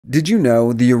Did you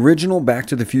know the original Back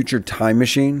to the Future time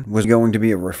machine was going to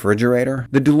be a refrigerator?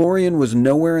 The DeLorean was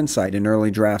nowhere in sight in early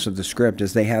drafts of the script,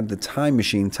 as they had the time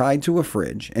machine tied to a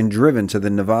fridge and driven to the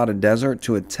Nevada desert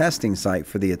to a testing site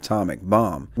for the atomic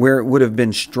bomb, where it would have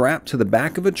been strapped to the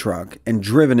back of a truck and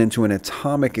driven into an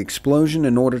atomic explosion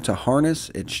in order to harness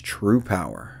its true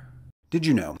power. Did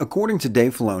you know, according to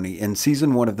Dave Filoni, in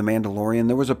Season 1 of The Mandalorian,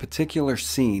 there was a particular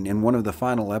scene in one of the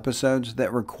final episodes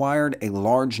that required a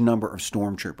large number of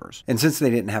stormtroopers. And since they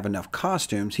didn't have enough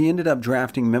costumes, he ended up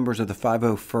drafting members of the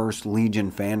 501st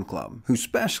Legion fan club, who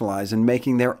specialize in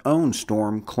making their own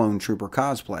Storm clone trooper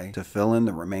cosplay to fill in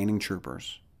the remaining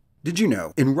troopers. Did you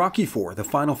know, in Rocky IV, the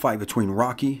final fight between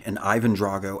Rocky and Ivan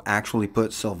Drago actually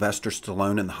put Sylvester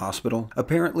Stallone in the hospital?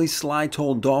 Apparently, Sly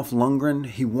told Dolph Lundgren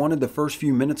he wanted the first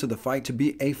few minutes of the fight to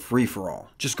be a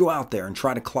free-for-all. "Just go out there and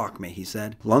try to clock me," he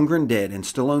said. Lundgren did, and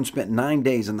Stallone spent 9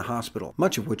 days in the hospital,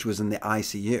 much of which was in the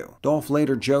ICU. Dolph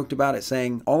later joked about it,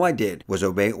 saying, "All I did was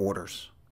obey orders."